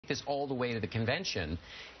this all the way to the convention.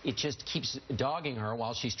 It just keeps dogging her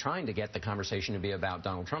while she's trying to get the conversation to be about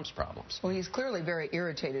Donald Trump's problems. Well, he's clearly very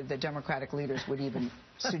irritated that Democratic leaders would even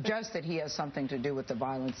suggest that he has something to do with the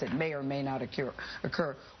violence that may or may not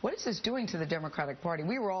occur. What is this doing to the Democratic Party?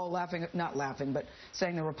 We were all laughing, not laughing, but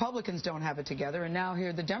saying the Republicans don't have it together, and now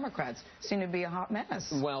here the Democrats seem to be a hot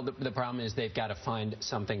mess. Well, the problem is they've got to find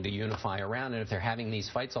something to unify around, and if they're having these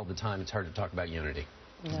fights all the time, it's hard to talk about unity.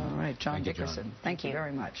 All right, John Dickerson, thank you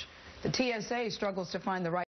very much. The TSA struggles to find the right